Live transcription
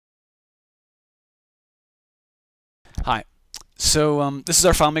Hi. So this is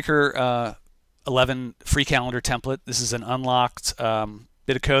our FileMaker 11 free calendar template. This is an unlocked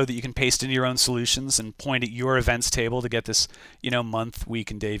bit of code that you can paste into your own solutions and point at your events table to get this, month,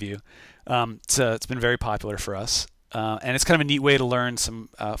 week, and day view. It's been very popular for us. And it's kind of a neat way to learn some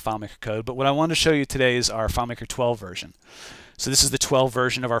FileMaker code. But what I wanted to show you today is our FileMaker 12 version. So this is the 12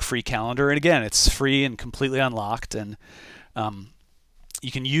 version of our free calendar. And again, it's free and completely unlocked. And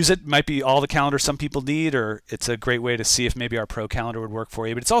you can use it. Might be all the calendars some people need, or it's a great way to see if maybe our pro calendar would work for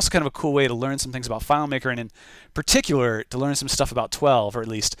you. But it's also kind of a cool way to learn some things about FileMaker, and in particular to learn some stuff about 12, or at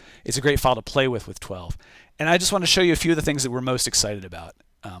least it's a great file to play with 12. And I just want to show you a few of the things that we're most excited about.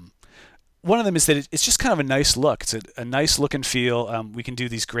 One of them is that it's just kind of a nice look. It's a nice look and feel. We can do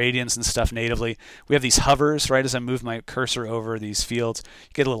these gradients and stuff natively. We have these hovers, right? As I move my cursor over these fields,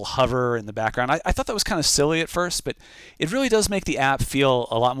 you get a little hover in the background. I thought that was kind of silly at first, but it really does make the app feel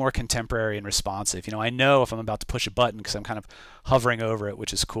a lot more contemporary and responsive. I know if I'm about to push a button because I'm kind of hovering over it,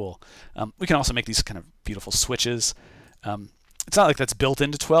 which is cool. We can also make these kind of beautiful switches. It's not like that's built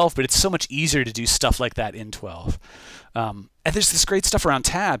into 12, but it's so much easier to do stuff like that in 12. And there's this great stuff around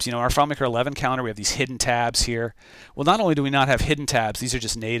tabs. Our FileMaker 11 calendar, we have these hidden tabs here. Well, not only do we not have hidden tabs, these are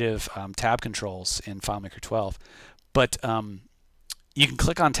just native tab controls in FileMaker 12, but you can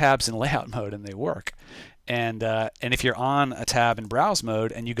click on tabs in layout mode and they work. And if you're on a tab in browse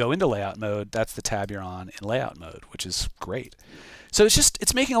mode and you go into layout mode, that's the tab you're on in layout mode, which is great. So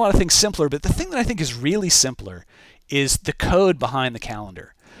it's making a lot of things simpler, but the thing that I think is really simpler is the code behind the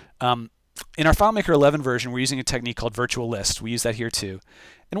calendar. In our FileMaker 11 version, we're using a technique called virtual list. We use that here too.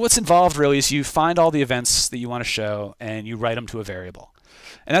 And what's involved really is you find all the events that you want to show and you write them to a variable.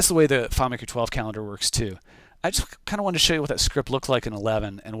 And that's the way the FileMaker 12 calendar works too. I just kind of wanted to show you what that script looked like in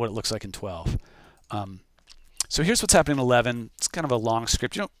 11 and what it looks like in 12. So here's what's happening in 11. It's kind of a long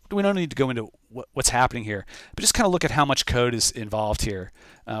script. We don't need to go into what's happening here, but just kind of look at how much code is involved here.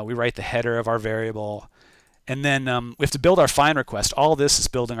 We write the header of our variable. And then we have to build our find request. All this is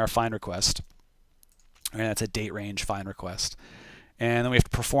building our find request. And that's a date range find request. And then we have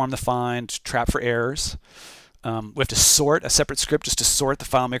to perform the find, trap for errors. We have to sort a separate script just to sort the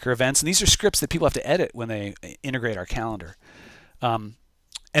FileMaker events. And these are scripts that people have to edit when they integrate our calendar. And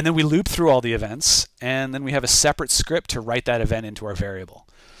then we loop through all the events. And then we have a separate script to write that event into our variable.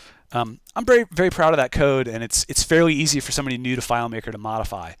 I'm very, very proud of that code. And it's fairly easy for somebody new to FileMaker to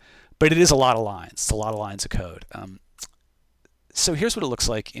modify. But it is a lot of lines. It's a lot of lines of code. So here's what it looks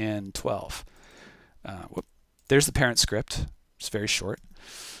like in 12. There's the parent script. It's very short.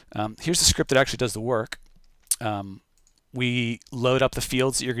 Here's the script that actually does the work. We load up the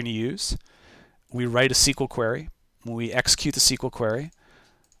fields that you're going to use. We write a SQL query. When we execute the SQL query,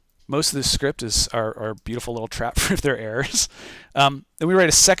 most of this script is our beautiful little trap for if there are errors. Then we write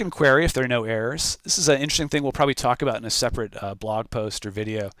a second query if there are no errors. This is an interesting thing we'll probably talk about in a separate blog post or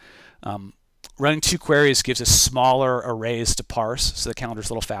video. Running two queries gives us smaller arrays to parse, so the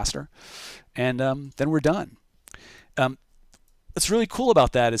calendar's a little faster. And then we're done. What's really cool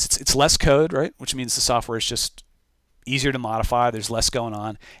about that is it's less code, right? Which means the software is just easier to modify. There's less going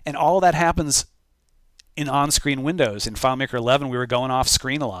on. And all that happens in on-screen windows. In FileMaker 11, we were going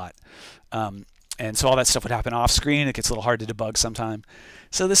off-screen a lot. And so all that stuff would happen off-screen. It gets a little hard to debug sometime.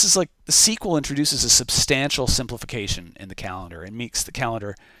 So this is like the SQL introduces a substantial simplification in the calendar and makes the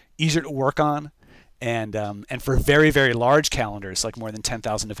calendar easier to work on. And for very, very large calendars, like more than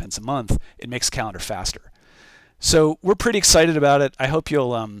 10,000 events a month, it makes the calendar faster. So we're pretty excited about it. I hope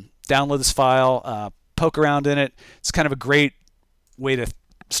you'll download this file, poke around in it. It's kind of a great way to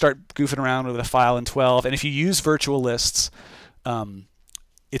start goofing around with a file in 12. And if you use virtual lists,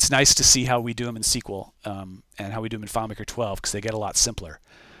 it's nice to see how we do them in SQL and how we do them in FileMaker 12 because they get a lot simpler.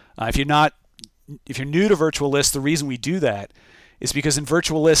 If you're new to virtual lists, the reason we do that is because in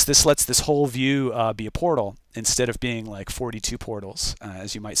virtual lists, this lets this whole view be a portal instead of being like 42 portals,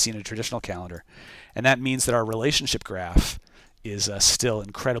 as you might see in a traditional calendar. And that means that our relationship graph is still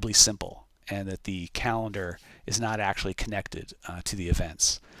incredibly simple and that the calendar is not actually connected to the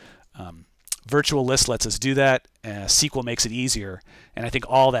events. Virtual list lets us do that. SQL makes it easier, and I think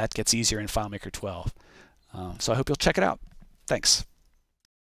all that gets easier in FileMaker 12. So I hope you'll check it out. Thanks.